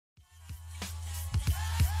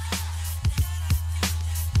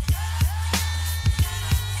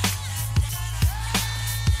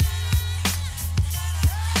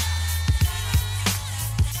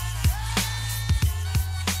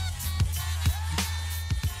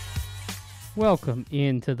Welcome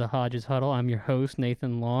into the Hodges Huddle. I'm your host,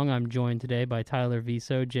 Nathan Long. I'm joined today by Tyler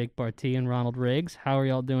Viso, Jake Barty, and Ronald Riggs. How are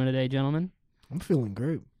y'all doing today, gentlemen? I'm feeling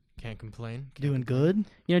great. Can't complain. Doing good.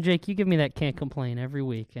 You know, Jake, you give me that can't complain every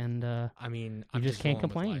week, and I mean, You I'm just can't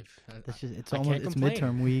rolling with complain. life. It's I almost can't it's complain.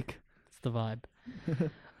 midterm week. it's the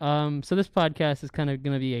vibe. So this podcast is kind of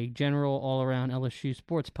going to be a general, all-around LSU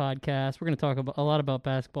sports podcast. We're going to talk a lot about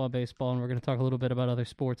basketball, baseball, and we're going to talk a little bit about other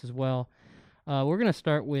sports as well. We're going to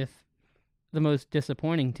start with the most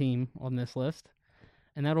disappointing team on this list,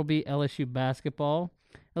 and that'll be LSU basketball.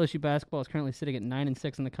 LSU basketball is currently sitting at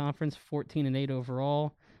 9-6 in the conference, 14-8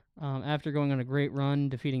 overall. After going on a great run,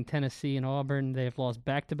 defeating Tennessee and Auburn, they have lost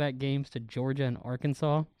back-to-back games to Georgia and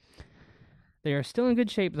Arkansas. They are still in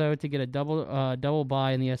good shape, though, to get a double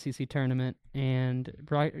bye in the SEC tournament. And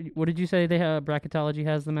what did you say bracketology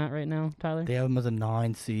has them at right now, Tyler? They have them as a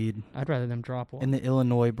 9 seed I'd rather them drop one. in the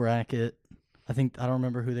Illinois bracket. I don't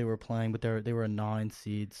remember who they were playing, but they were a 9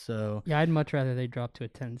 seed, so Yeah, I'd much rather they drop to a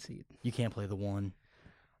 10 seed. you can't play the 1.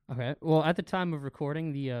 Okay. Well, at the time of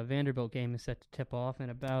recording, the Vanderbilt game is set to tip off in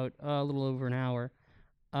about a little over an hour.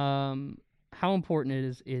 How important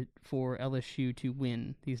is it for LSU to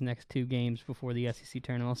win these next 2 games before the SEC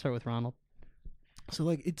tournament? I'll start with Ronald. So,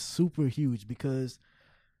 it's super huge because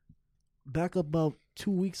back about a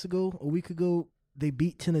week ago, they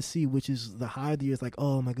beat Tennessee, which is the high of the year. It's like,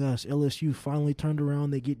 oh my gosh, LSU finally turned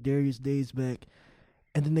around. They get Darius Days back.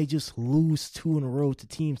 And then they just lose 2 in a row to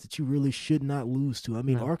teams that you really should not lose to. I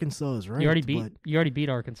mean, No. Arkansas is ranked. You already beat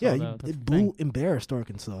Arkansas. Yeah, though. That's they the thing. embarrassed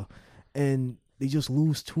Arkansas. And they just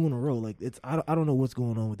lose 2 in a row. I don't know what's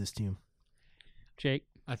going on with this team. Jake.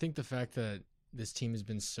 I think the fact that this team has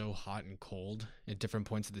been so hot and cold at different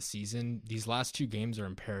points of the season, these last 2 games are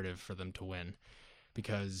imperative for them to win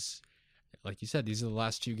because, like you said, these are the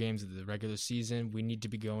last 2 games of the regular season. We need to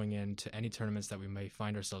be going into any tournaments that we may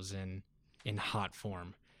find ourselves in hot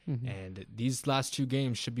form. Mm-hmm. And these last 2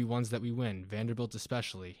 games should be ones that we win, Vanderbilt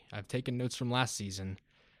especially. I've taken notes from last season,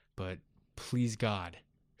 but please God,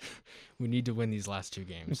 we need to win these last 2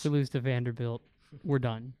 games. If we lose to Vanderbilt, we're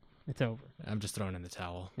done. It's over. I'm just throwing in the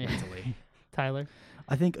towel Yeah. mentally. Tyler.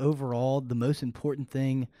 I think overall the most important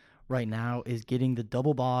thing right now is getting the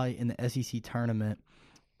double bye in the SEC tournament.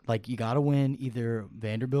 Like, you got to win either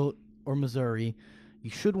Vanderbilt or Missouri. You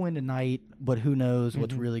should win tonight, but who knows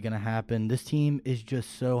what's really going to happen. This team is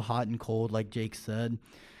just so hot and cold, like Jake said,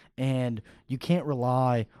 and you can't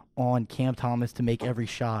rely on Cam Thomas to make every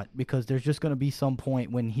shot because there's just going to be some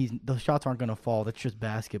point when the shots aren't going to fall. That's just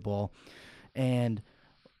basketball. And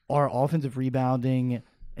our offensive rebounding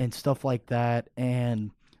and stuff like that, and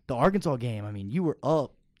the Arkansas game, I mean, you were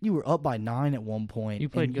up by 9 at one point. You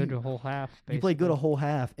played good a whole half. You played good a basically. whole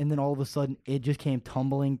half, and then all of a sudden it just came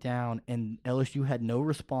tumbling down, and LSU had no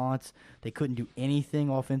response. They couldn't do anything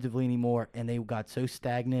offensively anymore, and they got so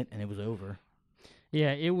stagnant, and it was over.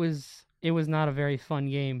 Yeah, it was not a very fun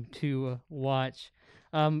game to watch.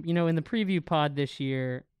 In the preview pod this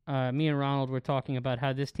year, me and Ronald were talking about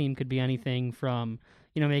how this team could be anything from,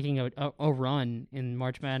 making a run in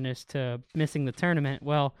March Madness to missing the tournament.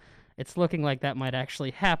 Well, it's looking like that might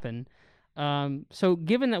actually happen. So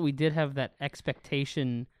given that we did have that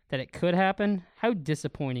expectation that it could happen, how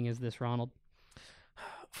disappointing is this, Ronald?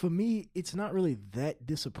 For me, it's not really that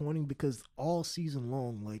disappointing because all season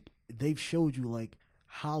long, they've showed you,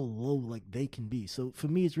 how low, they can be. So for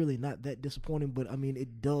me, it's really not that disappointing, but, I mean,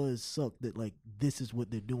 it does suck that, this is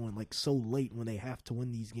what they're doing, so late when they have to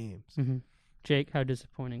win these games. Mm-hmm. Jake, how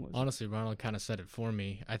disappointing was it? Honestly, Ronald kind of said it for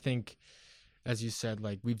me. I think, as you said,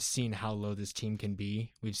 we've seen how low this team can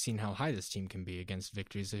be. We've seen how high this team can be against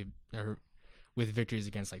victories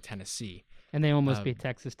against Tennessee. And they almost beat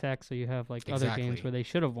Texas Tech, so you have other games Exactly. where they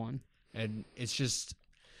should have won. And it's just,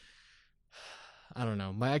 I don't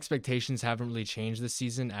know. My expectations haven't really changed this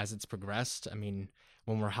season as it's progressed. I mean,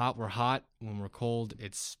 when we're hot, we're hot. When we're cold,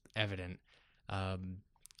 it's evident.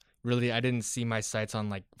 Really, I didn't see my sights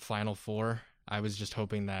on Final Four. I was just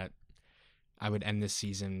hoping that I would end this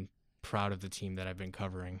season proud of the team that I've been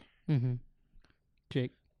covering. Mm-hmm.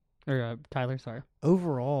 Jake, or Tyler, sorry.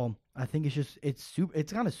 Overall, I think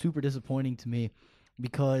it's kind of super disappointing to me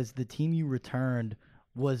because the team you returned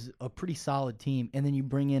was a pretty solid team, and then you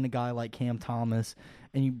bring in a guy like Cam Thomas,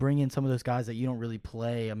 and you bring in some of those guys that you don't really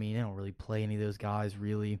play. I mean, you don't really play any of those guys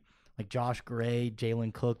really, like Josh Gray,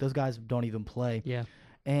 Jalen Cook. Those guys don't even play. Yeah.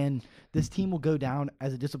 And this team will go down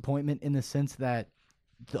as a disappointment in the sense that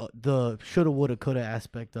the shoulda, woulda, coulda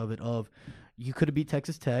aspect of it, of you could have beat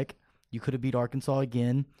Texas Tech, you could have beat Arkansas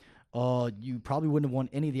again. You probably wouldn't have won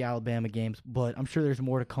any of the Alabama games, but I'm sure there's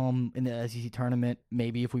more to come in the SEC tournament,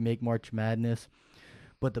 maybe if we make March Madness.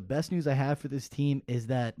 But the best news I have for this team is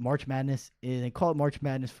that March Madness, they call it March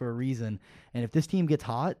Madness for a reason. And if this team gets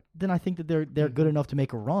hot, then I think that they're good enough to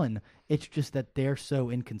make a run. It's just that they're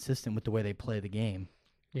so inconsistent with the way they play the game.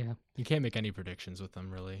 Yeah. You can't make any predictions with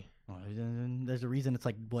them, really. Well, there's a reason it's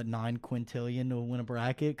like, 9 quintillion to win a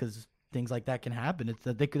bracket, because things like that can happen. It's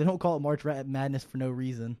that they don't call it March Madness for no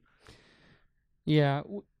reason. Yeah.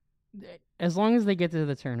 As long as they get to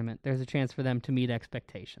the tournament, there's a chance for them to meet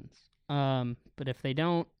expectations. But if they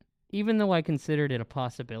don't, even though I considered it a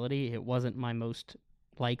possibility, it wasn't my most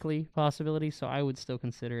likely possibility, so I would still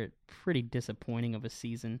consider it pretty disappointing of a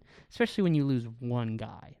season, especially when you lose one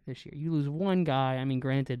guy this year. You lose one guy. I mean,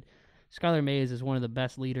 granted, Skylar Mays is one of the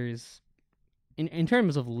best leaders in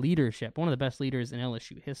terms of leadership, one of the best leaders in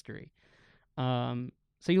LSU history. So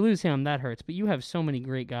you lose him, that hurts, but you have so many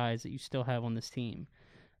great guys that you still have on this team.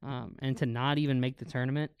 And to not even make the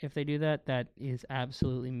tournament, if they do that, that is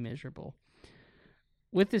absolutely miserable.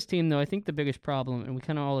 With this team, though, I think the biggest problem, and we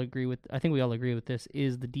kind of all agree with, I think we all agree with this,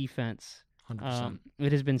 is the defense. 100%.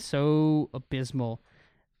 It has been so abysmal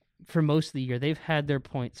for most of the year. They've had their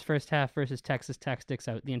points. First half versus Texas Tech sticks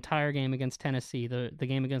out. The entire game against Tennessee, the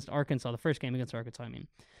game against Arkansas, the first game against Arkansas, I mean.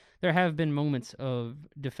 There have been moments of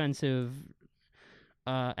defensive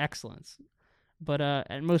excellence. But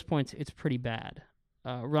at most points, it's pretty bad.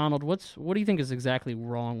 Ronald, what do you think is exactly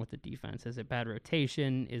wrong with the defense? Is it bad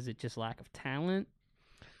rotation? Is it just lack of talent?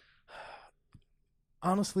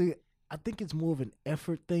 Honestly, I think it's more of an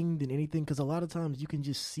effort thing than anything, because a lot of times you can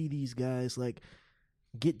just see these guys like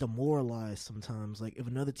get demoralized sometimes. Like if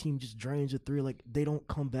another team just drains a three, like they don't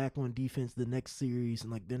come back on defense the next series,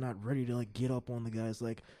 and like they're not ready to like get up on the guys.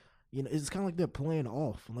 Like, you know, it's kind of like they're playing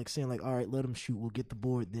off and like saying like, all right, let them shoot, we'll get the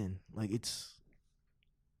board then. Like it's.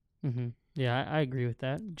 Mm-hmm. Yeah, I agree with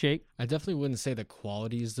that. Jake? I definitely wouldn't say the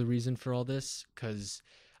quality is the reason for all this, because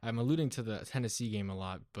I'm alluding to the Tennessee game a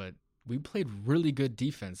lot, but we played really good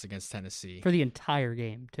defense against Tennessee. For the entire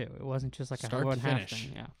game, too. It wasn't just like Start a one to half finish.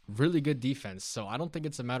 thing. Yeah. Really good defense. So I don't think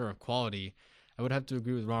it's a matter of quality. I would have to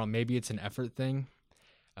agree with Ronald. Maybe it's an effort thing.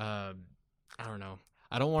 I don't know.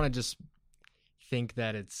 I don't want to just think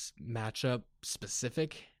that it's matchup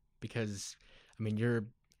specific, because, I mean, you're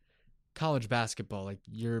college basketball. Like,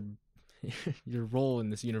 your role in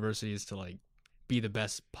this university is to like be the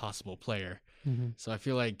best possible player. Mm-hmm. So I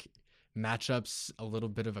feel like matchups a little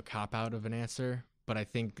bit of a cop out of an answer, but I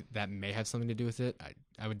think that may have something to do with it.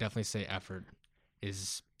 I would definitely say effort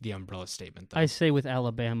is the umbrella statement, though. I say with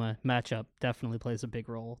Alabama, matchup definitely plays a big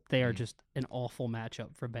role. They are just an awful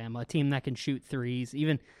matchup for Bama, a team that can shoot threes,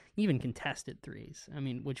 even contested threes. I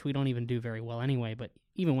mean, which we don't even do very well anyway, but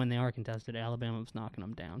even when they are contested, Alabama was knocking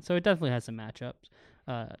them down. So it definitely has some matchups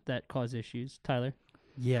that cause issues. Tyler?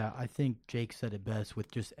 Yeah, I think Jake said it best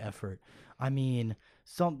with just effort. I mean,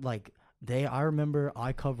 I remember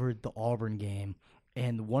I covered the Auburn game,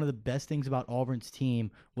 and one of the best things about Auburn's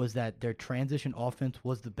team was that their transition offense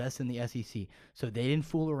was the best in the SEC. So they didn't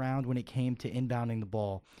fool around when it came to inbounding the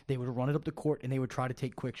ball. They would run it up the court, and they would try to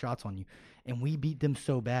take quick shots on you. And we beat them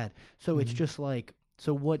so bad. So it's just like,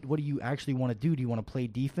 so what do you actually want to do? Do you want to play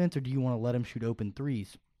defense, or do you want to let them shoot open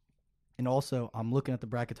threes? And also, I'm looking at the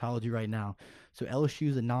bracketology right now. So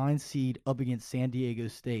LSU's a 9 seed up against San Diego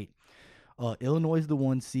State. Illinois is the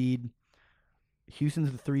 1 seed.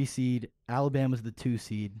 Houston's the 3 seed. Alabama's the 2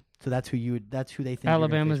 seed. So that's who they think.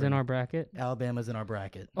 Alabama's in our bracket? Alabama's in our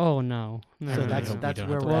bracket. Oh, no. So no, that's no. where don't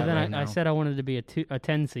we're have to Well, at then right I now. said I wanted to be a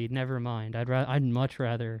 10 seed. Never mind. I'd much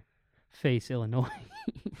rather face Illinois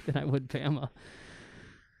than I would Bama.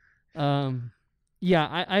 Yeah,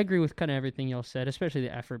 I agree with kind of everything y'all said, especially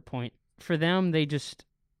the effort point. For them,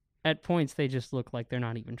 at points, they just look like they're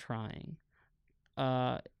not even trying.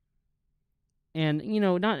 And, you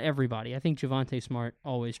know, not everybody. I think Javonte Smart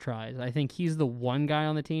always tries. I think he's the one guy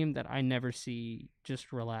on the team that I never see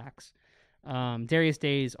just relax. Darius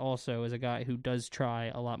Days also is a guy who does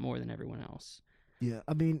try a lot more than everyone else. Yeah,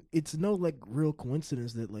 I mean, it's no like real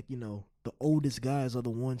coincidence that like, you know, the oldest guys are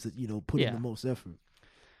the ones that, you know, put in the most effort.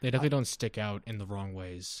 They definitely don't stick out in the wrong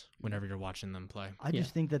ways whenever you're watching them play. I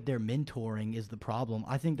just think that their mentoring is the problem.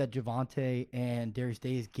 I think that Javonte and Darius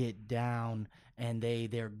Days get down and they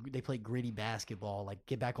play gritty basketball, like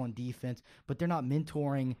get back on defense, but they're not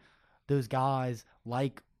mentoring those guys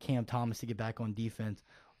like Cam Thomas to get back on defense,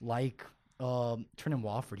 like Trenton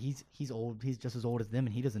Wofford. He's old. He's just as old as them,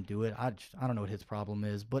 and he doesn't do it. I don't know what his problem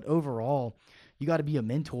is, but overall, you got to be a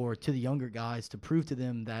mentor to the younger guys to prove to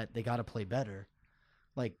them that they got to play better.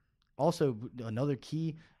 Like, also, another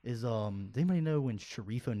key is, does anybody know when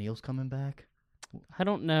Sharif O'Neal's coming back? I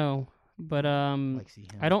don't know. But Like, see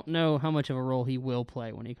him. I don't know how much of a role he will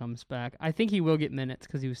play when he comes back. I think he will get minutes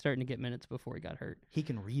because he was starting to get minutes before he got hurt. He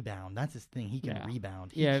can rebound. That's his thing. He can Yeah.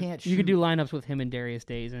 rebound. He Yeah, can't you could shoot. do lineups with him and Darius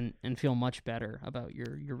Days and feel much better about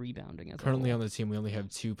your rebounding. As Currently a on whole. the team, we only have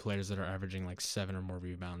 2 players that are averaging like 7 or more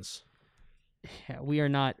rebounds. Yeah, we are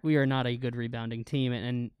not a good rebounding team,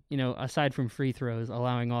 and you know, aside from free throws,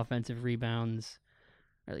 allowing offensive rebounds,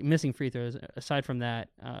 or missing free throws. Aside from that,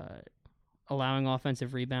 allowing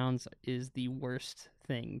offensive rebounds is the worst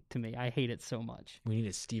thing to me. I hate it so much. We need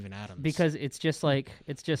a Steven Adams. Because it's just like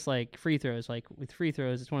free throws. Like with free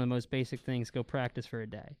throws, it's one of the most basic things. Go practice for a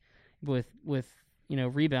day. With you know,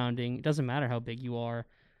 rebounding, it doesn't matter how big you are.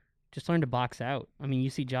 Just learn to box out. I mean, you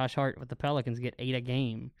see Josh Hart with the Pelicans get 8 a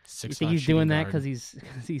game. You think he's doing that because he's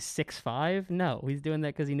 6'5"? No, he's doing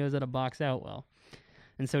that because he knows how to box out well.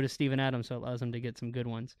 And so does Steven Adams, so it allows him to get some good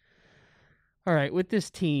ones. All right, with this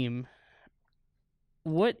team,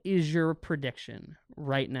 what is your prediction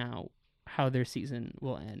right now how their season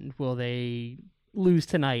will end? Will they lose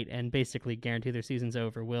tonight and basically guarantee their season's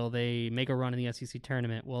over? Will they make a run in the SEC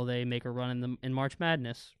tournament? Will they make a run in March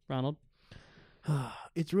Madness, Ronald?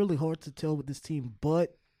 It's really hard to tell with this team,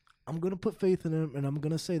 but I'm going to put faith in them, and I'm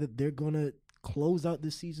going to say that they're going to close out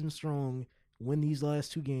this season strong, win these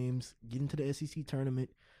last 2 games, get into the SEC tournament.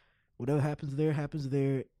 Whatever happens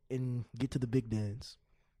there, and get to the big dance.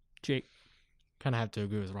 Jake? Kind of have to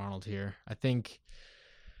agree with Ronald here. I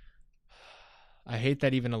hate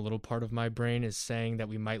that even a little part of my brain is saying that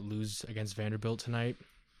we might lose against Vanderbilt tonight.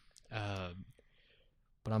 But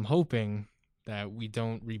I'm hoping that we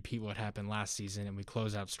don't repeat what happened last season and we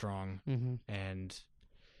close out strong. Mm-hmm. And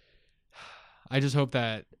I just hope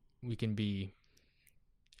that we can be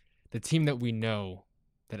the team that we know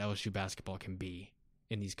that LSU basketball can be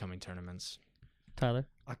in these coming tournaments. Tyler?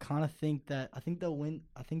 I kind of think they'll win.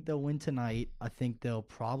 I think they'll win tonight. I think they'll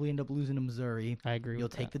probably end up losing to Missouri. I agree You'll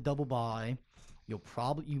with take that. the double bye. You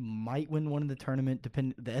might win one in the tournament,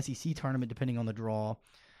 the SEC tournament, depending on the draw,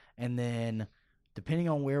 and then depending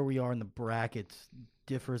on where we are in the brackets,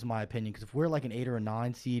 differs my opinion. Because if we're like an 8 or a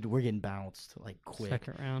 9 seed, we're getting bounced like quick.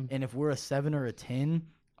 Second round. And if we're a 7 or a 10,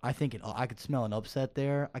 I think I could smell an upset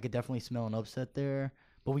there. I could definitely smell an upset there.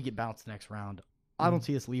 But we get bounced the next round. I don't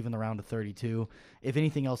see us leaving the round of 32. If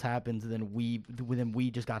anything else happens, then we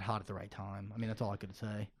just got hot at the right time. I mean, that's all I could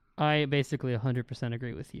say. I basically 100%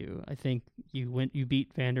 agree with you. I think you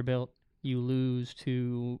beat Vanderbilt, you lose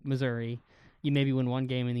to Missouri, you maybe win one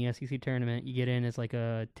game in the SEC tournament, you get in as like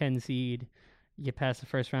a 10 seed, you get past the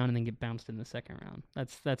first round, and then get bounced in the second round.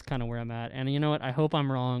 That's kind of where I'm at. And you know what? I hope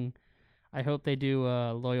I'm wrong. I hope they do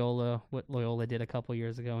what Loyola did a couple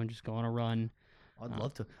years ago and just go on a run. I'd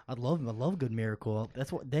love to. I love good miracle.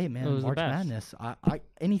 That's what It was the March best. Madness.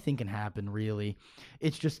 Anything can happen, really.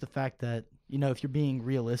 It's just the fact that, you know, if you're being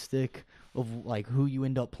realistic of like who you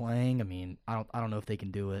end up playing, I mean, I don't know if they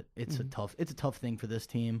can do it. It's a tough thing for this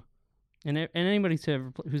team. And anybody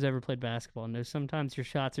who's ever played basketball knows sometimes your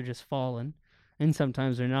shots are just falling, and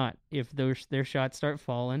sometimes they're not. If their shots start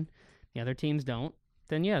falling, the other teams don't,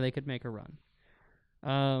 then yeah, they could make a run.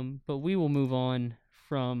 But we will move on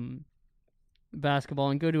from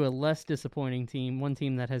basketball and go to a less disappointing team, one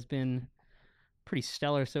team that has been pretty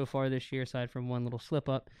stellar so far this year, aside from one little slip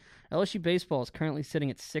up. LSU baseball is currently sitting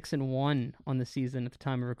at 6-1 on the season at the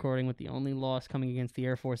time of recording, with the only loss coming against the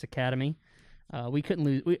Air Force Academy. We couldn't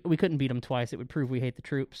lose. We couldn't beat them twice. It would prove we hate the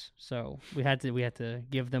troops. So we had to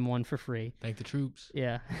give them one for free. Thank the troops.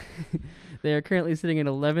 Yeah, they are currently sitting at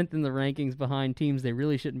 11th in the rankings, behind teams they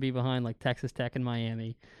really shouldn't be behind, like Texas Tech and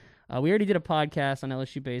Miami. We already did a podcast on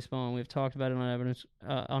LSU baseball, and we've talked about it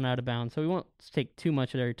on Out of Bounds, so we won't take too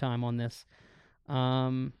much of their time on this.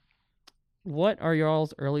 What are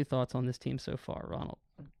y'all's early thoughts on this team so far, Ronald?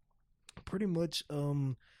 Pretty much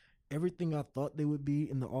everything I thought they would be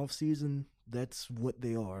in the offseason, that's what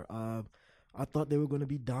they are. I thought they were going to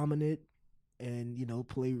be dominant and, you know,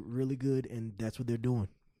 play really good, and that's what they're doing.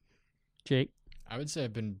 Jake? I would say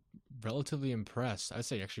I've been relatively impressed. I'd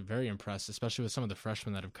say actually very impressed, especially with some of the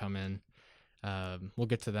freshmen that have come in. We'll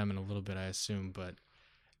get to them in a little bit, I assume, but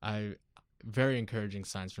very encouraging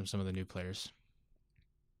signs from some of the new players.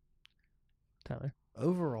 Tyler?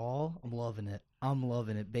 Overall, I'm loving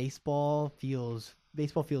it. Baseball feels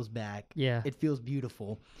back. Yeah. It feels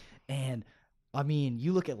beautiful. And I mean,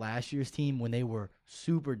 you look at last year's team when they were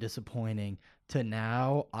super disappointing to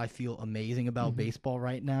now, I feel amazing about baseball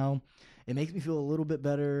right now. It makes me feel a little bit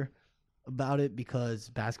better about it because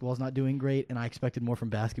basketball's not doing great, and I expected more from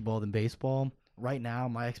basketball than baseball. Right now,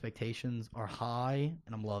 my expectations are high,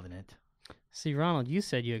 and I'm loving it. See, Ronald, you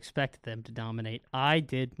said you expected them to dominate. I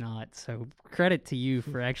did not. So credit to you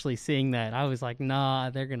for actually seeing that. I was like, nah,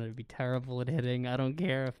 they're going to be terrible at hitting. I don't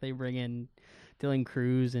care if they bring in Dylan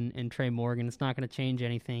Cruz and Trey Morgan. It's not going to change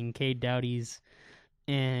anything. Cade Doughty's,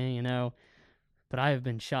 But I have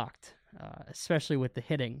been shocked, especially with the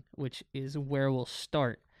hitting, which is where we'll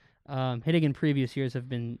start. Hitting in previous years have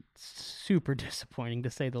been super disappointing, to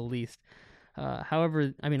say the least.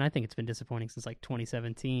 However, I mean, I think it's been disappointing since like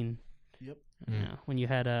 2017. Yep. When you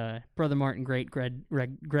had Brother Martin great Greg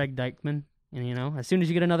Dykman, and as soon as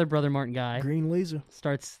you get another Brother Martin guy, Green laser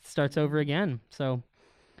starts over again. So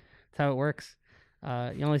that's how it works.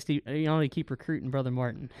 You only keep recruiting Brother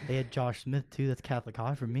Martin. They had Josh Smith too. That's Catholic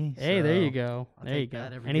high for me. Hey, so there you go. I'll There you take go.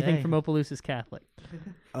 that every Anything day. from Opelousas Catholic.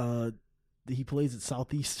 He plays at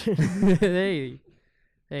Southeastern.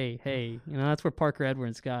 hey, that's where Parker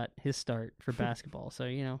Edwards got his start for basketball. So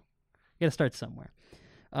you got to start somewhere.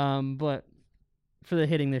 But for the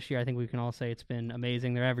hitting this year, I think we can all say it's been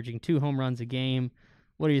amazing. They're averaging 2 home runs a game.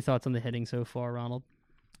 What are your thoughts on the hitting so far, Ronald?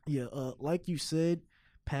 Yeah, like you said,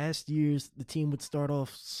 past years the team would start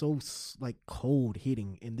off so cold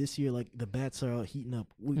hitting, and this year the bats are heating up.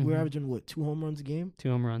 We're averaging 2 home runs a game? 2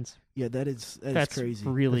 home runs. Yeah, that's crazy.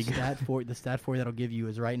 Really The good. stat for you that'll give you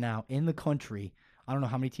is right now in the country. I don't know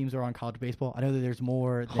how many teams are on college baseball. I know that there's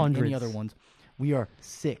more than Hundreds. any other ones. We are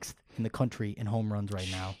 6th in the country in home runs right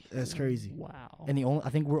now. That's crazy. Wow. And I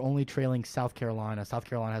think we're only trailing South Carolina. South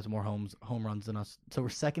Carolina has more home runs than us. So we're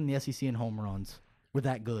second in the SEC in home runs. We're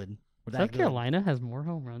that good. South Carolina has more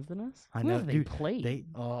home runs than us. I Who know, have they dude. played? They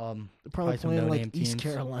They're probably some playing no-name East teams.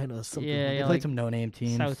 Carolina or something. Yeah, They yeah, played like some no-name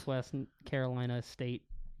teams. Southwest Carolina State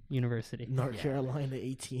University. North Yeah. Carolina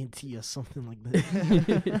AT&T or something like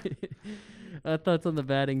that. Thoughts on the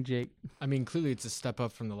batting, Jake? I mean, clearly it's a step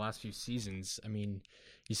up from the last few seasons. I mean,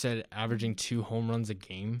 you said averaging 2 home runs a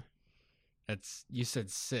game. You said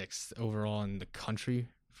 6th overall in the country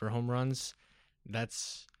for home runs.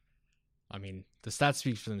 I mean, the stats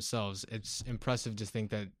speak for themselves. It's impressive to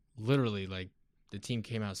think that literally, the team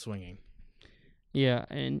came out swinging. Yeah,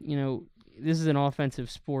 and this is an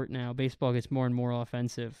offensive sport now. Baseball gets more and more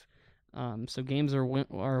offensive. So games are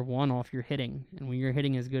won off your hitting, and when you're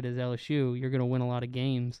hitting as good as LSU, you're going to win a lot of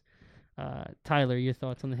games. Tyler, your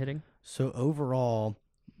thoughts on the hitting? So overall,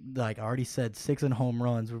 like I already said, 6 in home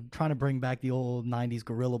runs. We're trying to bring back the old 90s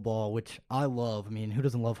gorilla ball, which I love. I mean, who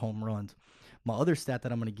doesn't love home runs? My other stat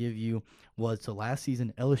that I'm going to give you was, so last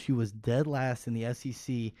season, LSU was dead last in the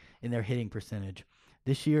SEC in their hitting percentage.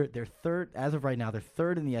 This year, they're third. As of right now, they're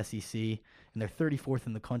third in the SEC, and they're 34th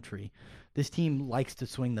in the country. This team likes to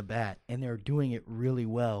swing the bat, and they're doing it really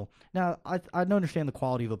well. Now, I understand the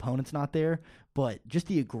quality of opponents not there, but just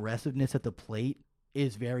the aggressiveness at the plate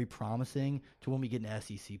is very promising to when we get into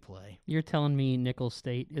SEC play. You're telling me Nicholls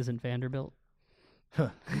State isn't Vanderbilt?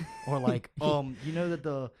 Or like, you know that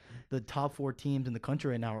the top 4 teams in the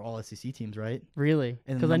country right now are all SEC teams, right? Really?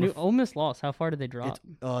 And Because I number knew Ole Miss lost. How far did they drop?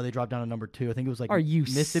 They dropped down to number 2. I think it was like Are you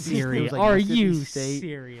Mississippi. It serious? was like Are Mississippi you State.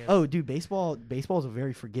 serious? Oh, dude, baseball is a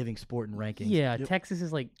very forgiving sport in rankings. Yeah, Yep. Texas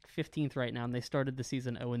is like 15th right now, and they started the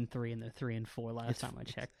season 0-3, and they're 3-4 last time I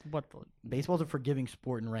checked. What the? Baseball's a forgiving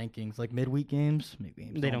sport in rankings. Like midweek games,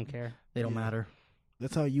 They don't care. They don't Yeah. matter.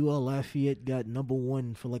 That's how UL Lafayette got number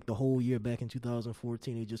 1 for the whole year back in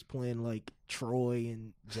 2014. They just playing Troy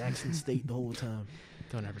and Jackson State the whole time.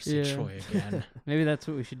 Don't ever say Yeah. Troy again. Maybe that's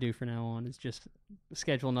what we should do from now on. Is just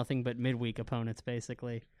schedule nothing but midweek opponents,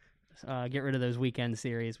 basically. Get rid of those weekend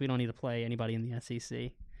series. We don't need to play anybody in the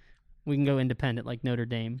SEC. We can go independent like Notre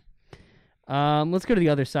Dame. Let's go to the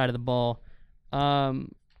other side of the ball.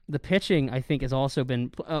 The pitching, I think, has also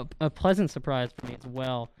been a pleasant surprise for me as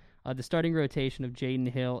well. The starting rotation of Jaden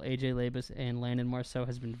Hill, AJ Labus, and Landon Marceau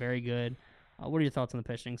has been very good. What are your thoughts on the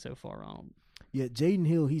pitching so far, Ronald? Yeah, Jaden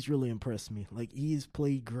Hill, he's really impressed me. He's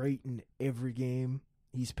played great in every game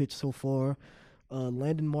he's pitched so far.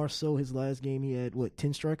 Landon Marceau, his last game, he had,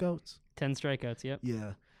 10 strikeouts? 10 strikeouts, yep.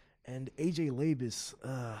 Yeah. And AJ Labus,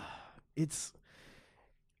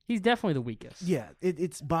 He's definitely the weakest.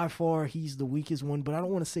 it's by far he's the weakest one, but I don't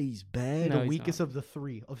want to say he's bad. No, The he's weakest not. of the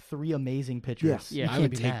 3 amazing pitchers. Yeah. You I can't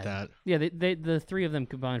would be take mad. that. Yeah, the 3 of them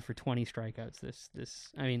combined for 20 strikeouts.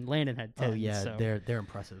 I mean, Landon had 10. Oh yeah, so. they're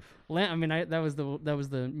impressive. That was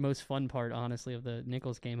the most fun part, honestly, of the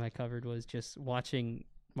Nicholls game I covered, was just watching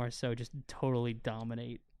Marceau just totally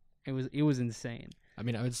dominate. It was insane. I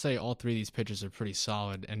mean, I would say all 3 of these pitchers are pretty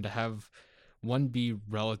solid, and to have one be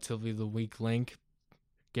relatively the weak link,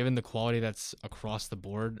 given the quality that's across the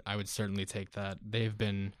board, I would certainly take that. They've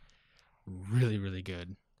been really, really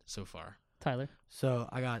good so far. Tyler. So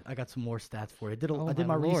I got some more stats for you. Oh, I did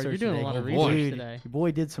my Lord, research. You're doing today. a lot of Oh, boy. research Dude, today. Your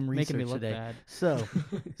boy did some research Making me look today. bad.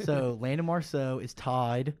 So Landon Marceau is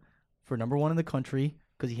tied for number 1 in the country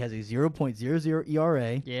because he has a 0.00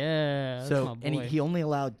 ERA. Yeah. That's my So boy. and he only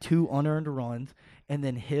allowed 2 unearned runs. And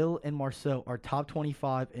then Hill and Marceau are top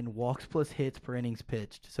 25 in walks plus hits per innings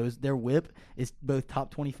pitched. So their WHIP is both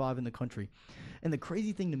top 25 in the country. And the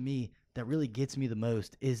crazy thing to me that really gets me the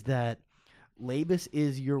most is that Labus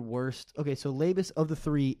is your worst. Okay, so Labus of the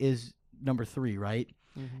 3 is number 3, right?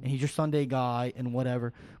 Mhm. And he's your Sunday guy and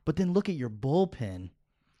whatever. But then look at your bullpen.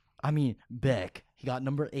 I mean, Beck, he got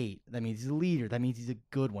number 8. That means he's a leader. That means he's a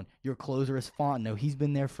good one. Your closer is Fontenot. He's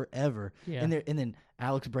been there forever. Yeah. And then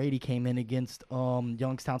Alex Brady came in against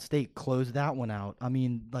Youngstown State, closed that one out. I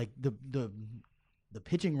mean, like the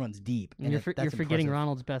pitching runs deep. And you're that's forgetting impressive.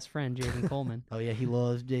 Ronald's best friend, Jaden Coleman. Oh yeah, he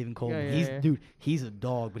loves Javen Coleman. Yeah, yeah. Dude, he's a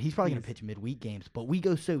dog, but he's probably gonna He's- pitch midweek games. But we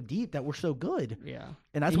go so deep that we're so good, Yeah.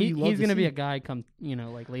 and that's what you love. He's to going to be see. a guy come,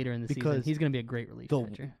 like later in the season. Because He's going to be a great relief the-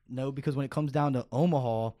 pitcher. No, because when it comes down to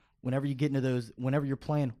Omaha, whenever you get into those, whenever you're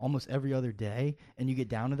playing almost every other day, and you get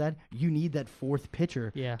down to that, you need that 4th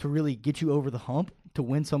pitcher Yeah. to really get you over the hump to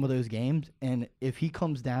win some of those games. And if he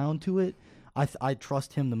comes down to it, I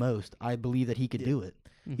trust him the most. I believe that he could do it.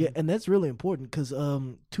 Yeah, and that's really important because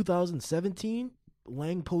 2017,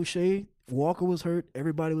 Lang Poche, Walker was hurt.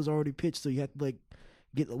 Everybody was already pitched, so you had to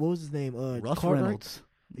get what was his name? Russ Cartwright? Reynolds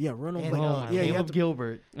Yeah, Reynolds. and oh my yeah, you Caleb have, to,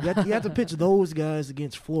 Gilbert. you have to pitch those guys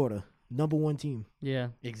against Florida, number 1 team. Yeah.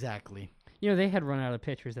 Exactly. They had run out of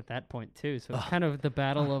pitchers at that point, too. So it's kind of the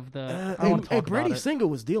battle of the. I don't wanna talk about Brady it. Singer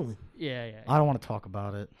was dealing. Yeah. I don't want to talk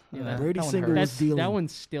about it. Yeah. Brady that one Singer hurts. was dealing. That one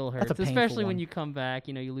still hurts, That's a painful especially when one. you come back.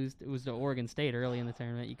 You lose. It was to Oregon State early in the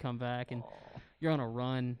tournament. You come back and you're on a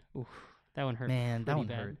run. Oof, that one hurt. Man, that pretty one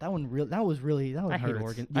bad. hurt. That one I hate hurts.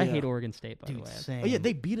 Oregon. I Yeah. hate Oregon State, by the Dude, way. same. Oh yeah,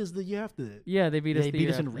 they beat us the year after that. Yeah, they beat us. They the beat year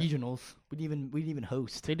us in after that. regionals. We didn't even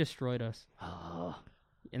host. They destroyed us, Ah,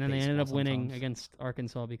 and then they ended up Baseball winning sometimes. against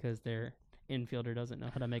Arkansas because their infielder doesn't know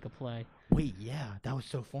how to make a play. wait, yeah, that was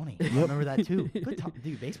so funny. I remember that too.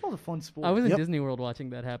 Dude, baseball's a fun sport. I was in Yep. Disney World watching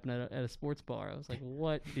that happen at a sports bar. I was like,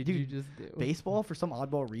 "What did Dude, you just do?" Baseball, for some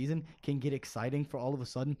oddball reason, can get exciting for all of a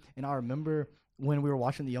sudden. And I remember when we were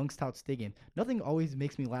watching the Youngstown State game, nothing always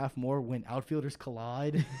makes me laugh more when outfielders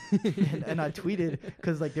collide. and I tweeted,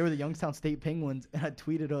 because they were the Youngstown State Penguins, and I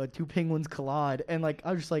tweeted 2 Penguins collide. And I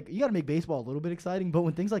was just like, you got to make baseball a little bit exciting. But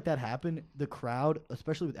when things like that happen, the crowd,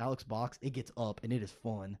 especially with Alex Box, it gets up and it is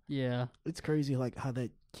fun. Yeah, It's crazy how that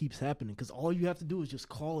keeps happening because all you have to do is just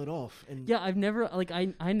call it off. And yeah. I've never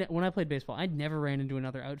when I played baseball, I never ran into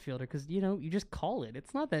another outfielder because you just call it.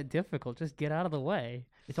 It's not that difficult. Just get out of the way.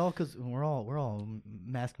 It's all because we're all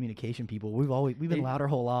mass communication people. We've been loud our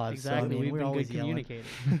whole lives. Exactly. So, I mean, We've we're been always good yelling.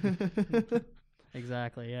 communicators.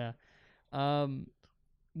 Exactly. Yeah.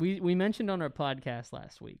 We mentioned on our podcast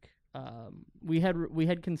last week. We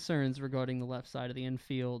had concerns regarding the left side of the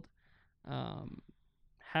infield.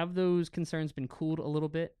 Have those concerns been cooled a little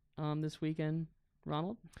bit this weekend,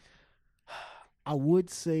 Ronald? I would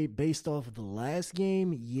say based off of the last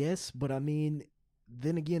game, yes, but I mean,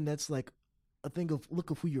 then again, that's a thing of look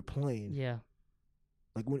of who you're playing. Yeah.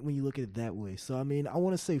 When you look at it that way. So I mean, I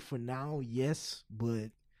want to say for now, yes, but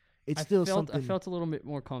it's I still felt something. I felt a little bit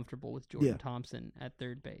more comfortable with Jordan Yeah. Thompson at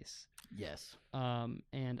third base. Yes.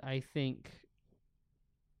 And I think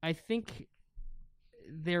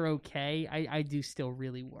they're okay. I do still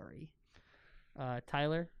really worry.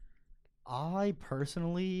 Tyler? I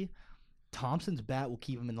personally, Thompson's bat will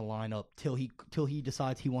keep him in the lineup till he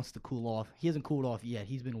decides he wants to cool off. He hasn't cooled off yet.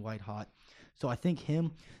 He's been white hot. So I think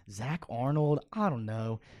him, Zach Arnold, I don't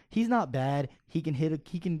know. He's not bad. He can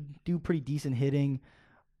he can do pretty decent hitting.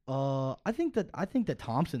 I think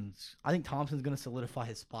Thompson's gonna solidify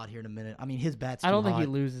his spot here in a minute. I mean, his bat's too I don't think he hot.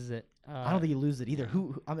 loses it. I don't think he loses it either.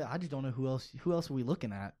 I just don't know who else are we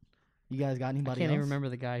looking at? You guys got I anybody can't else? even remember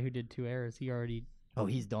the guy who did 2 errors. He already Oh,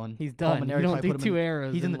 he's done. he's Paul done. You Maneri don't probably do put him 2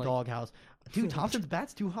 errors. He's in the like, doghouse. Dude, Thompson's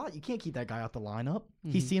bat's too hot. You can't keep that guy out the lineup.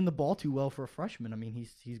 He's Mhm. seeing the ball too well for a freshman. I mean,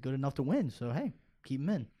 he's good enough to win. So hey, keep him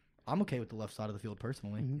in. I'm okay with the left side of the field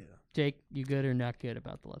personally. Mhm. Yeah. Jake, you good or not good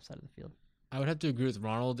about the left side of the field? I would have to agree with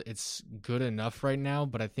Ronald. It's good enough right now,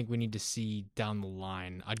 but I think we need to see down the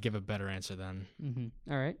line. I'd give a better answer then.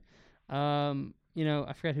 Mm-hmm. All right.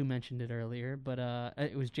 I forgot who mentioned it earlier, but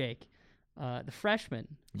it was Jake. The freshmen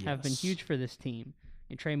have been Yes. huge for this team.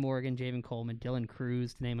 And Trey Morgan, Javen Coleman, Dylan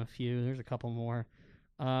Cruz, to name a few. There's a couple more.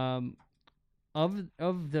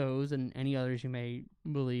 Of those and any others you may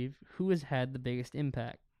believe, who has had the biggest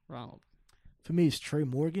impact, Ronald? For me, it's Trey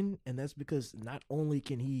Morgan, and that's because not only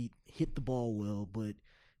can he hit the ball well, but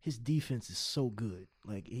his defense is so good.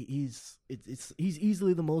 Like he's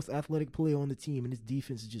easily the most athletic player on the team, and his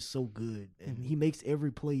defense is just so good, and he makes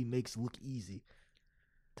every play he makes look easy.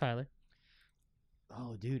 Tyler.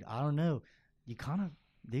 Oh, dude, I don't know.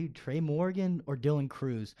 Trey Morgan or Dylan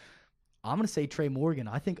Cruz? I'm going to say Trey Morgan.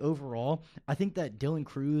 I think overall, that Dylan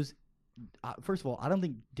Cruz, first of all, I don't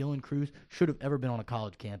think Dylan Cruz should have ever been on a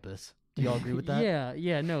college campus. Do y'all agree with that?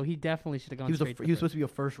 Yeah, no, he definitely should have gone straight to he was supposed to be a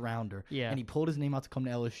first rounder. Yeah. And he pulled his name out to come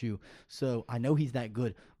to LSU. So I know he's that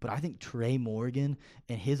good. But I think Trey Morgan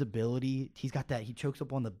and his ability, he chokes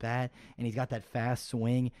up on the bat, and he's got that fast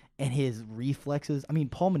swing and his reflexes. I mean,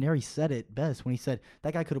 Paul Mainieri said it best when he said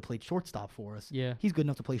that guy could have played shortstop for us. Yeah. He's good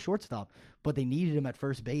enough to play shortstop, but they needed him at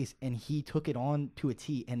first base, and he took it on to a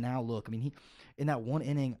T. And now look, I mean, in that one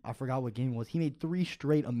inning, I forgot what game it was, he made 3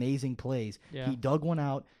 straight amazing plays. Yeah. He dug one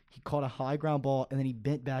out. He caught a high ground ball, and then he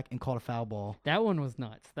bent back and caught a foul ball. That one was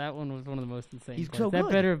nuts. That one was one of the most insane He's plays. so That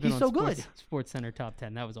good. better have been He's on so good. Sports Center Top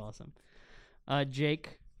 10. That was awesome.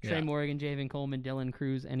 Jake, Trey Yeah. Morgan, Javen Coleman, Dylan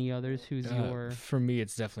Cruz, any others? Who's your... For me,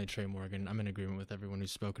 it's definitely Trey Morgan. I'm in agreement with everyone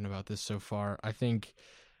who's spoken about this so far. I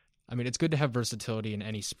mean, it's good to have versatility in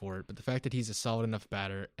any sport, but the fact that he's a solid enough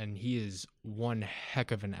batter and he is one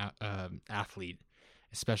heck of an athlete,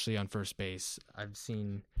 especially on first base. I've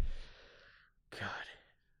seen, God,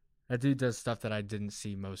 that dude does stuff that I didn't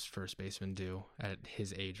see most first basemen do at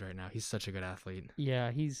his age right now. He's such a good athlete. Yeah,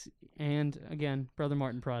 and again, Brother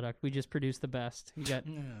Martin product. We just produced the best. You got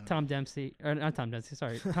Tom Benson,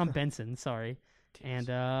 sorry, and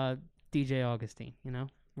DJ Augustine,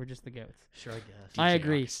 We're just the goats. Sure, I guess. I DJ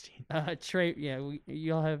agree. Augustine. Trey, yeah,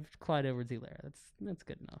 y'all have Clyde Edwards-Helaire. That's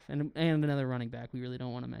good enough. And another running back we really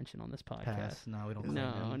don't want to mention on this podcast. Pass. No, we don't claim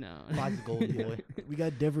No, him. no. Clyde's the golden boy. We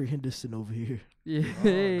got Devery Henderson over here. Yeah, Oh,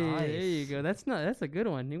 there nice. you go. That's a good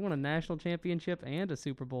one. He won a national championship and a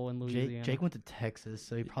Super Bowl in Louisiana. Jake went to Texas,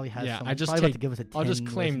 so he probably has Yeah, some. I just probably about take- to give us a 10 I'll just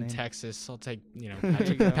claim listening. Texas. I'll take, you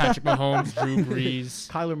Patrick, go. Patrick Mahomes, Drew Brees,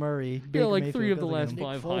 Kyler Murray. Yeah, Baker like Mayfield, 3 of the those are last him.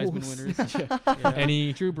 5 Nick Heisman Foles. winners. Yeah.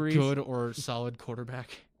 any Drew Brees. good or solid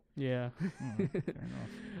quarterback. Yeah. Fair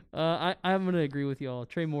enough. I'm going to agree with y'all.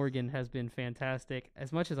 Trey Morgan has been fantastic.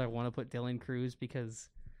 As much as I want to put Dylan Cruz because,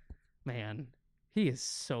 man, he is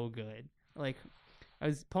so good. Like,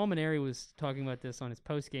 Paul Mainieri was talking about this on his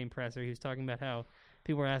post-game presser. He was talking about how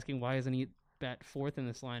people were asking why isn't he bat 4th in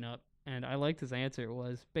this lineup, and I liked his answer. It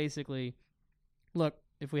was basically, look,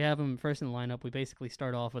 if we have him first in the lineup, we basically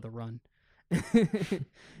start off with a run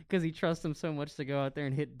because he trusts him so much to go out there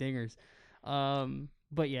and hit dingers.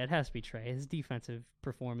 But yeah, it has to be Trey. His defensive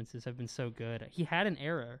performances have been so good. He had an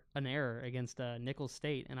error against Nicholls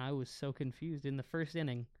State, and I was so confused in the first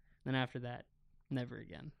inning. Then after that, never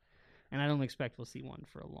again. And I don't expect we'll see one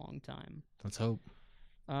for a long time. Let's hope.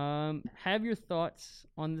 Have your thoughts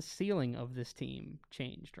on the ceiling of this team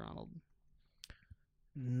changed, Ronald?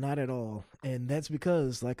 Not at all. And that's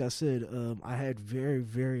because, like I said, I had very,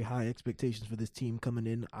 very high expectations for this team coming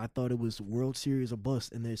in. I thought it was World Series or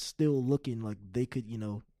bust, and they're still looking like they could,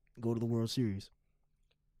 go to the World Series.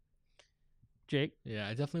 Jake? Yeah, I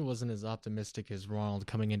definitely wasn't as optimistic as Ronald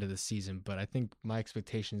coming into the season, but I think my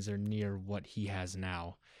expectations are near what he has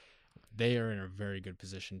now. They are in a very good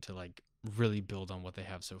position to really build on what they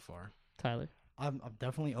have so far. Tyler? I'm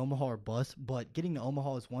definitely Omaha or bust, but getting to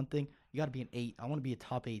Omaha is one thing. You got to be an 8. I want to be a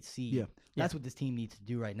top 8 seed. Yeah. That's what this team needs to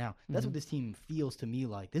do right now. That's what this team feels to me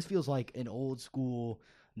like. This feels like an old school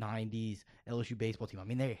 90s LSU baseball team. I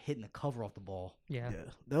mean, they're hitting the cover off the ball. Yeah.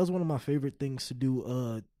 That was one of my favorite things to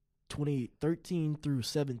do 2013 through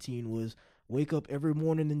 17 was wake up every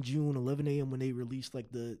morning in June, 11 a.m. when they released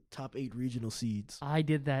the top 8 regional seeds. I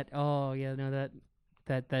did that. Oh, yeah, no,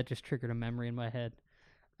 that just triggered a memory in my head.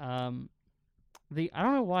 I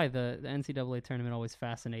don't know why the NCAA tournament always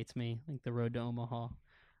fascinates me, like the road to Omaha.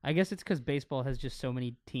 I guess it's because baseball has just so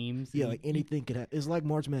many teams. Yeah, anything could happen. It's like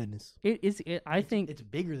March Madness. I think It's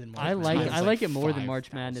bigger than March I like Madness. It's it more than 5,000.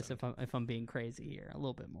 March Madness if I'm being crazy here, a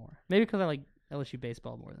little bit more. Maybe because I like LSU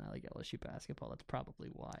baseball more than I like LSU basketball. That's probably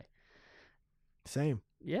why. Same.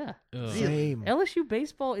 Yeah, Ugh. Same. LSU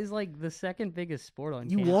baseball is like the second biggest sport on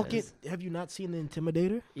You campus. walk it. Have you not seen the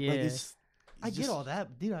Intimidator? Yeah. I get all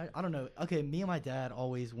that, dude. I don't know. Okay, me and my dad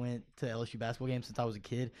always went to LSU basketball games since I was a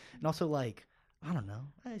kid, and also I don't know.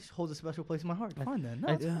 It just holds a special place in my heart. Fine then. No,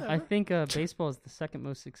 I, it's I whatever. think baseball is the second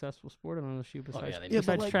most successful sport on LSU besides, they do. Yeah,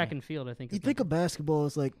 but besides track and field. I think You is think of basketball,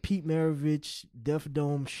 it's like Pete Maravich, Def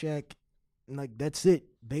Dome, Shaq, and that's it.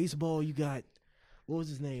 Baseball, you got what was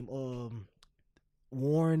his name?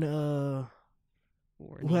 Warren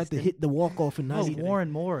or Who had to Easton. hit the walk-off in Oh, 90.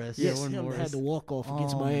 Warren Morris. Yeah, Yes, Warren him Morris. had the walk-off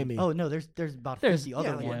against Miami. Oh no, there's about There's- 50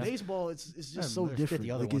 other yeah, ones. baseball, it's just so There's different.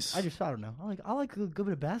 50 other Like, ones. I don't know. I like a good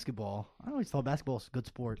bit of basketball. I always thought basketball was a good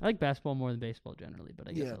sport. I like basketball more than baseball generally, but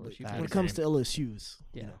I guess yeah, but LSU. I when plays it comes the to LSU's,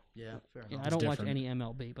 Yeah. you know. Yeah, fair Yeah, enough. I don't watch different. any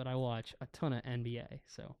MLB, but I watch a ton of NBA.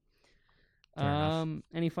 So, Fair enough.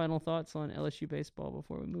 any final thoughts on LSU baseball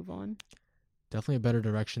before we move on? Definitely a better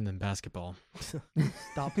direction than basketball.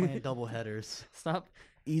 Stop playing double headers. Stop.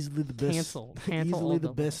 Easily the best. Cancel all Easily the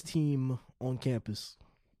double best team on campus.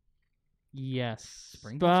 Yes.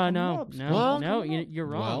 Spring ball's coming No, up. no, Spring ball's no. coming up. You're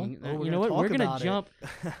Well, wrong. oh, we're You know gonna what? We're talk gonna about it. jump.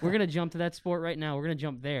 We're gonna jump to that sport right now. We're gonna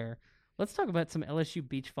jump there. Let's talk about some LSU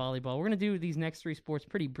beach volleyball. We're gonna do these next three sports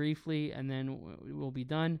pretty briefly, and then we'll be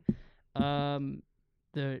done.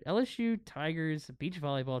 The LSU Tigers beach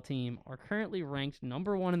volleyball team are currently ranked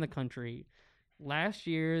number 1 in the country. Last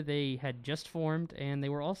year they had just formed, and they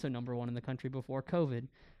were also number 1 in the country before COVID.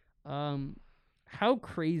 How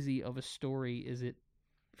crazy of a story is it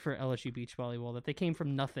for LSU beach volleyball that they came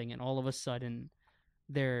from nothing and all of a sudden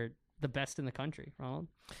they're the best in the country, Ronald?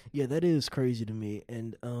 Yeah, that is crazy to me.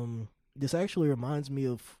 And this actually reminds me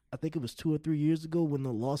of, I think it was 2 or 3 years ago when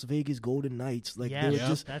the Las Vegas Golden Knights, like Yes, they were Yep.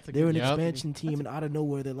 just that's a they're good an Yep. expansion team, and out of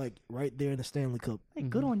nowhere they're like right there in the Stanley Cup. Hey,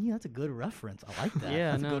 good Mhm. on you. That's a good reference. I like that.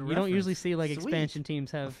 Yeah, That's a no, good you don't usually reference. see like Sweet. expansion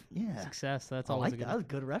teams have Yeah. success. So that's I always like a that. good. That was a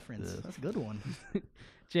good reference. Yeah. That's a good one.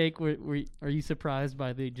 Jake, are you surprised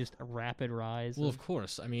by the just rapid rise? Well, of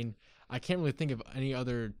course. I mean, I can't really think of any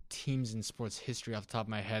other teams in sports history off the top of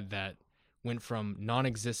my head that went from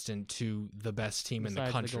non-existent to the best team in the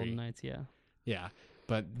besides country. Golden Knights, yeah. Yeah,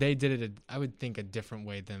 but they did it, I would think, a different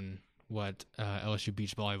way than what LSU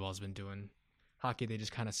beach volleyball has been doing. Hockey, they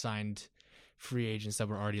just kind of signed free agents that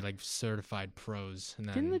were already like certified pros, and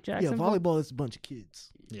then Didn't the Yeah, Jacksonville? volleyball is a bunch of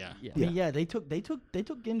kids. yeah, Yeah. I mean, yeah, they took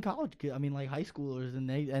in college. I mean, like high schoolers, and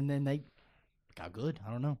then they got good.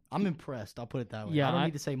 I don't know. I'm impressed. I'll put it that way. Yeah, I don't I-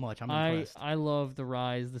 need to say much. I'm I impressed. love the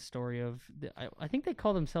rise, the story of. I think they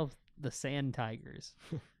call themselves the Sand Tigers,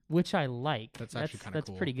 which I like. That's actually kinda that's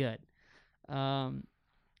cool. pretty good.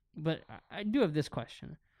 But I do have this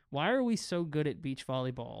question: why are we so good at beach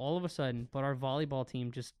volleyball all of a sudden, but our volleyball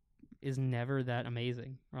team just is never that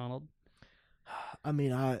amazing, Ronald? I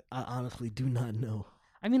mean, I honestly do not know.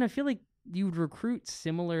 I mean, I feel like you would recruit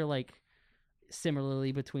similarly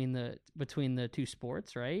between the two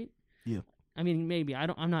sports, right? Yeah. I mean, maybe I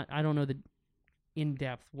don't know the in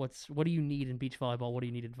depth. What do you need in beach volleyball? What do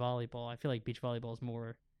you need in volleyball? I feel like beach volleyball is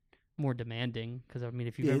more demanding because I mean,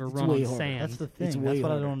 if you've Yeah, ever it's run way on harder. sand, That's the It's thing. way That's what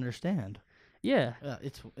I harder. don't understand. yeah.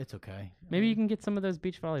 It's okay. Maybe you can get some of those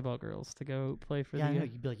beach volleyball girls to go play for Yeah, I the. know.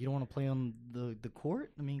 You'd be like, you don't want to play on the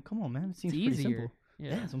court. I mean, come on, man. It seems it's pretty easier. simple. Yeah,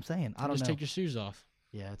 Yeah. that's what I'm saying. I don't just know. take your shoes off.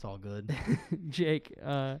 Yeah, it's all good. Jake,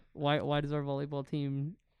 why does our volleyball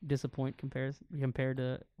team disappoint compared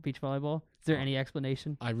to beach volleyball? Is there any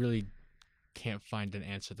explanation? I really can't find an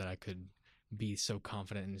answer that I could be so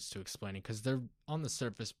confident in as to explaining, because they're on the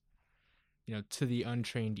surface, to the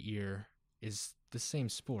untrained ear is the same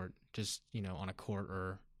sport, just on a court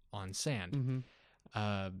or on sand.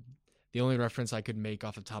 Mm-hmm. The only reference I could make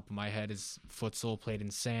off the top of my head is futsal played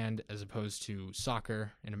in sand as opposed to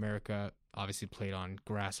soccer in America, obviously played on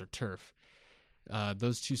grass or turf.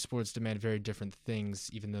 Those two sports demand very different things,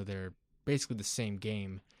 even though they're basically the same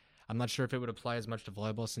game. I'm not sure if it would apply as much to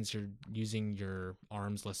volleyball since you're using your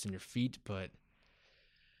arms less than your feet, but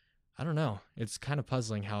I don't know. It's kind of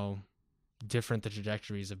puzzling how different the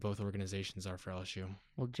trajectories of both organizations are for LSU.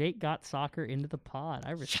 Well, Jake got soccer into the pod.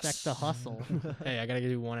 I respect the Yes. hustle. Hey, I gotta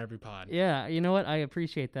do one every pod. Yeah, you know what? I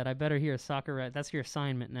appreciate that. I better hear a soccer. That's your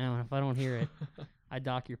assignment now. And if I don't hear it, I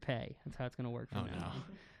dock your pay. That's how it's going to work from Oh, now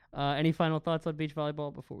on. Any final thoughts on beach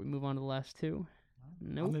volleyball before we move on to the last two?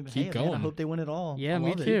 Nope. I mean, Keep hey, man, I going. hope they win it all. Yeah, I me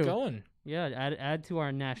love it. too. Keep going. Yeah, add to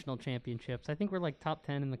our national championships. I think we're like top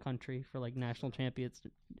 10 in the country for like national champions,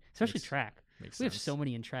 especially Makes- track. Makes We have sense. so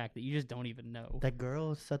many in track that you just don't even know. That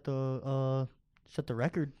girl set the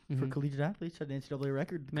record for Mhm. collegiate athletes. Set the NCAA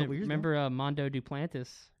record a couple years Remember Mondo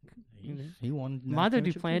Duplantis? ago. He won. national Mondo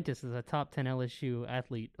championship too. Duplantis is a top 10 LSU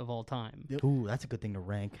athlete of all time. Yep. Ooh, that's a good thing to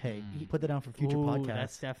rank. Hey, Mm. put that down for future Ooh, podcasts.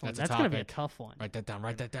 That's definitely That's a going to be a topic. tough one. Write that down.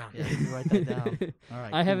 Write that down. Yeah, you write that down. All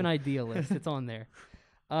right. I have an cool. idea list. It's on there.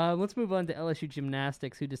 Let's move on to LSU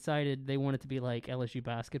gymnastics, who decided they wanted to be like LSU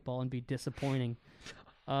basketball and be disappointing.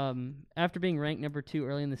 After being ranked number 2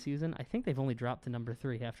 early in the season, I think they've only dropped to number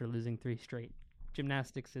 3 after losing 3 straight.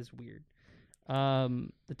 Gymnastics is weird.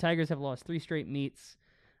 The Tigers have lost 3 straight meets.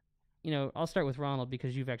 I'll start with Ronald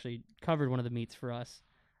because you've actually covered one of the meets for us.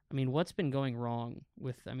 I mean, what's been going wrong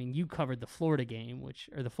with? I mean, you covered the Florida game,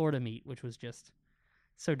 the Florida meet, which was just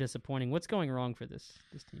so disappointing. What's going wrong for this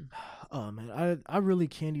team? Oh man, I really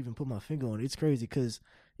can't even put my finger on it. It's crazy because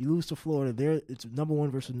you lose to Florida. There, it's number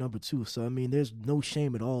 1 versus number 2. So I mean, there's no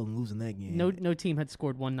shame at all in losing that game. No team had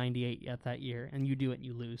scored 198 yet that year, and you do it and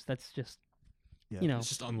you lose. That's just Yeah. you know It's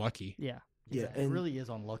just unlucky. yeah. Yeah, it and- really is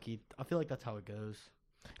unlucky. I feel like that's how it goes.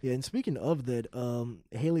 Yeah, and speaking of that,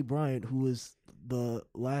 Haley Bryant, who was the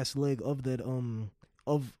last leg of that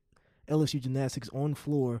of LSU gymnastics on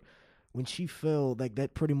floor, when she fell, like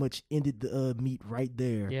that pretty much ended the meet right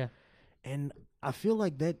there. Yeah. And I feel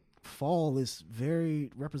like that fall is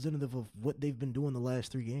very representative of what they've been doing the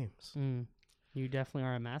last 3 games. Mm. You definitely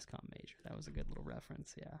are a mascot major. That was a good little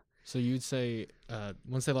reference. Yeah. So you'd say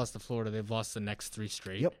once they lost to Florida, they've lost the next 3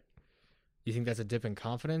 straight. Yep. You think that's a dip in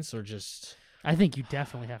confidence or just? I think you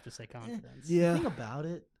definitely have to say confidence. Yeah. The thing about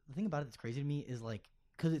it that's crazy to me is like,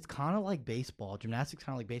 because it's kind of like baseball. Gymnastics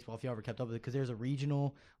kind of like baseball. If you ever kept up with it, because there's a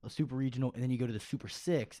regional, a super regional, and then you go to the Super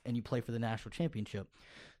 6 and you play for the national championship.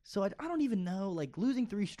 So I don't even know. Like losing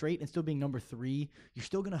 3 straight and still being number 3, you're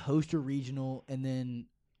still gonna host your regional, and then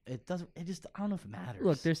it doesn't. It just I don't know if it matters.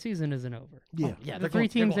 Look, their season isn't over. Yeah. yeah. The they're 3 going- they're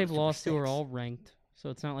teams going they've Super lost to are 6. all ranked, so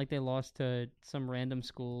it's not like they lost to some random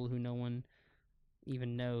school who no one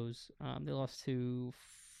even knows. They lost to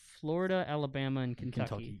Florida, Alabama, and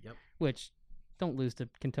Kentucky. Yep, Which don't lose to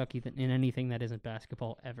Kentucky in anything that isn't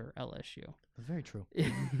basketball ever. LSU. that's very true.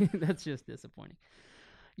 That's just disappointing.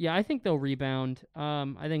 Yeah, I think they'll rebound.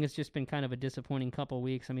 I think it's just been kind of a disappointing couple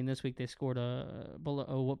weeks. I mean, this week they scored below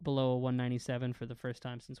a 197 for the first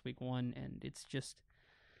time since week 1, and it's just.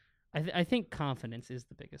 I think confidence is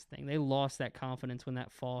the biggest thing. They lost that confidence when that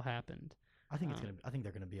fall happened. I think I think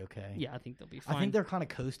they're gonna be okay. Yeah, I think they'll be fine. I think they're kind of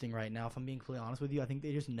coasting right now. If I'm being completely honest with you, I think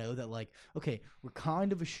they just know that like, okay, we're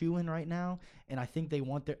kind of a shoe-in right now, and I think they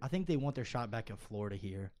want their shot back at Florida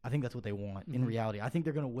here. I think that's what they want in Mhm. reality. I think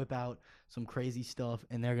they're gonna whip out some crazy stuff,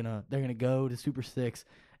 and they're gonna go to Super 6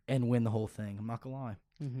 and win the whole thing. I'm not gonna lie.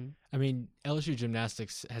 Mm-hmm. I mean, LSU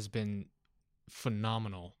gymnastics has been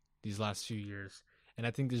phenomenal these last few years, and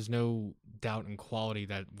I think there's no doubt in quality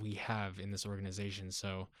that we have in this organization.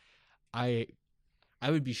 So, I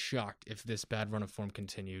would be shocked if this bad run of form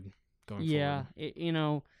continued going Yeah,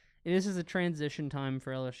 forward. this is a transition time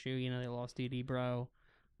for LSU. They lost D.D. Bro.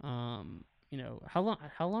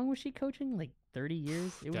 How long was she coaching? Like 30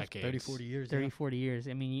 years? It was Decades. 30, 40 years. 30, 40 years.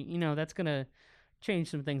 I mean, that's going to change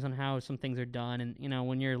some things on how some things are done. And,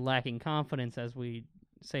 when you're lacking confidence, as we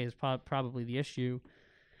say is probably the issue,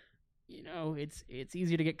 it's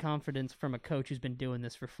easier to get confidence from a coach who's been doing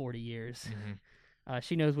this for 40 years. Mhm.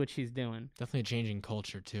 She knows what she's doing. Definitely a changing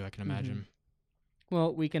culture too. I can imagine.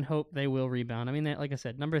 Well, we can hope they will rebound. I mean, like I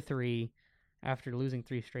said, number 3 after losing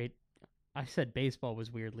 3 straight. I said baseball was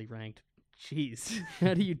weirdly ranked. Jeez,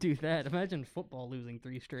 how do you do that? Imagine football losing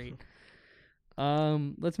 3 straight.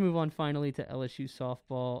 Let's move on finally to LSU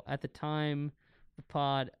softball. At the time, the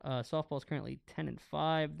pod softball is currently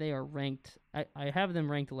 10-5. They are ranked. I have them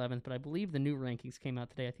ranked 11th, but I believe the new rankings came out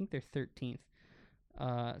today. I think they're 13th.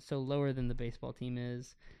 So lower than the baseball team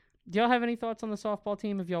is. Do y'all have any thoughts on the softball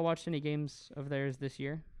team? Have y'all watched any games of theirs this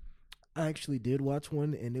year? I actually did watch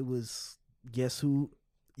one, and it was guess who?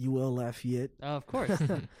 UL Lafayette. Of course.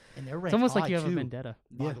 And they're ranked It's almost like high, you have a too, vendetta.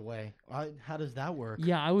 By Yeah. the way, how does that work?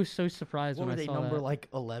 Yeah, I was so surprised What when were I they saw number that. like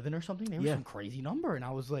 11 or something? They were Yeah. some crazy number, and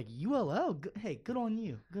I was like, ULL. Hey, good on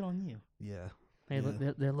you. Good on you. Yeah. Hey, look,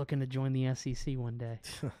 Yeah. they're looking to join the SEC one day.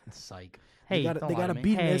 Psych. Hey, they don't got lie to to me.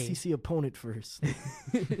 beat Hey. an SEC opponent first.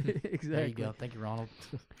 exactly. There you go. Thank you, Ronald.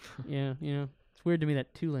 Yeah, it's weird to me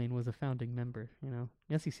that Tulane was a founding member.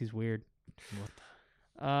 The SEC's weird.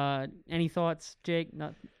 Any thoughts, Jake?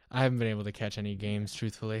 Not. I haven't been able to catch any games,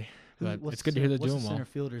 truthfully, but What's it's good to hear they're what's doing the well. center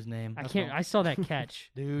fielder's name? I That's can't. what- I saw that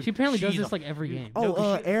catch. Dude, She apparently does she's this a- like every game. No,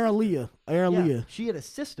 'cause she- Aralea. Yeah, she had a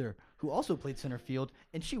sister who also played center field,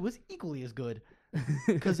 and she was equally as good.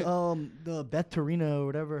 Because the Beth Torino, or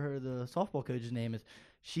whatever the softball coach's name is,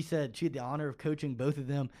 she said she had the honor of coaching both of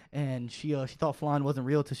them, and she thought flying wasn't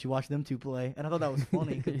real till she watched them two play, and I thought that was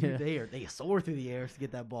funny because Yeah. they soar through the air to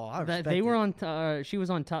get that ball. I That respect they were it. on. She was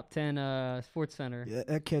on top 10 Sports Center. Yeah,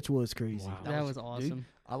 that catch was crazy. Wow. That was dude, awesome.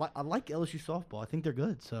 I like LSU softball. I think they're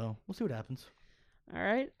good, so we'll see what happens. All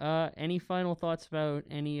right. Any final thoughts about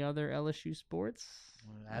any other LSU sports?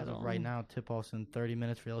 As At of right all? now, tip-offs in 30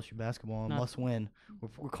 minutes for LSU basketball. Not- Must win.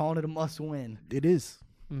 We're calling it a must win. It is.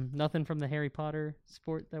 Nothing from the Harry Potter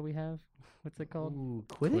sport that we have. What's it called? Ooh,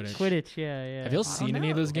 Quidditch? Quidditch. Yeah. Have y'all I seen don't any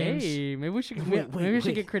of know. those games? Hey, maybe we should. Wait, maybe we should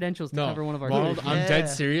wait. get credentials to No, cover one of our Ronald, games. I'm Yeah. dead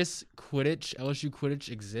serious. LSU Quidditch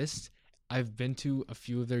exists. I've been to a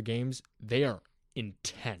few of their games. They are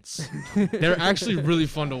intense. They're actually really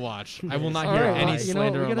fun to watch. I will not All hear right, any well,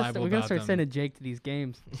 slander or we're libel gonna about start them. sending Jake to these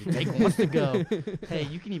games. Jake wants to go. Hey,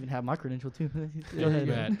 you can even have my credential too. Go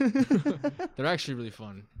ahead. Bet. They're actually really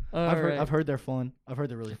fun. I've heard they're fun. I've heard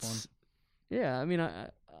they're really fun. It's- Yeah, I mean,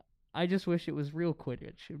 I just wish it was real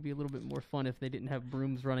Quidditch. It would be a little bit more fun if they didn't have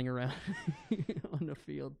brooms running around on the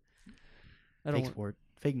field. I don't Fake want, sport.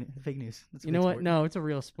 Fake news. That's a you know fake what? sport. No, it's a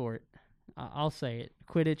real sport. I'll say it.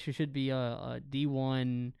 Quidditch should be a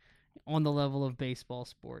D1 on the level of baseball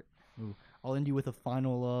sport. I'll end you with a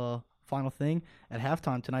final thing. At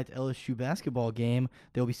halftime tonight's LSU basketball game,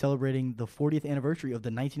 they'll be celebrating the 40th anniversary of the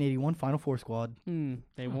 1981 Final Four squad.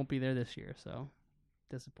 They won't be there this year, so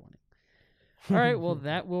disappointing. All right, well,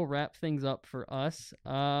 that will wrap things up for us.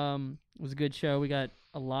 It was a good show. We got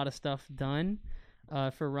a lot of stuff done.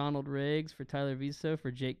 For Ronald Riggs, for Tyler Viso,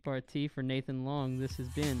 for Jake Barty, for Nathan Long, this has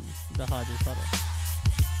been the Hodges Huddle.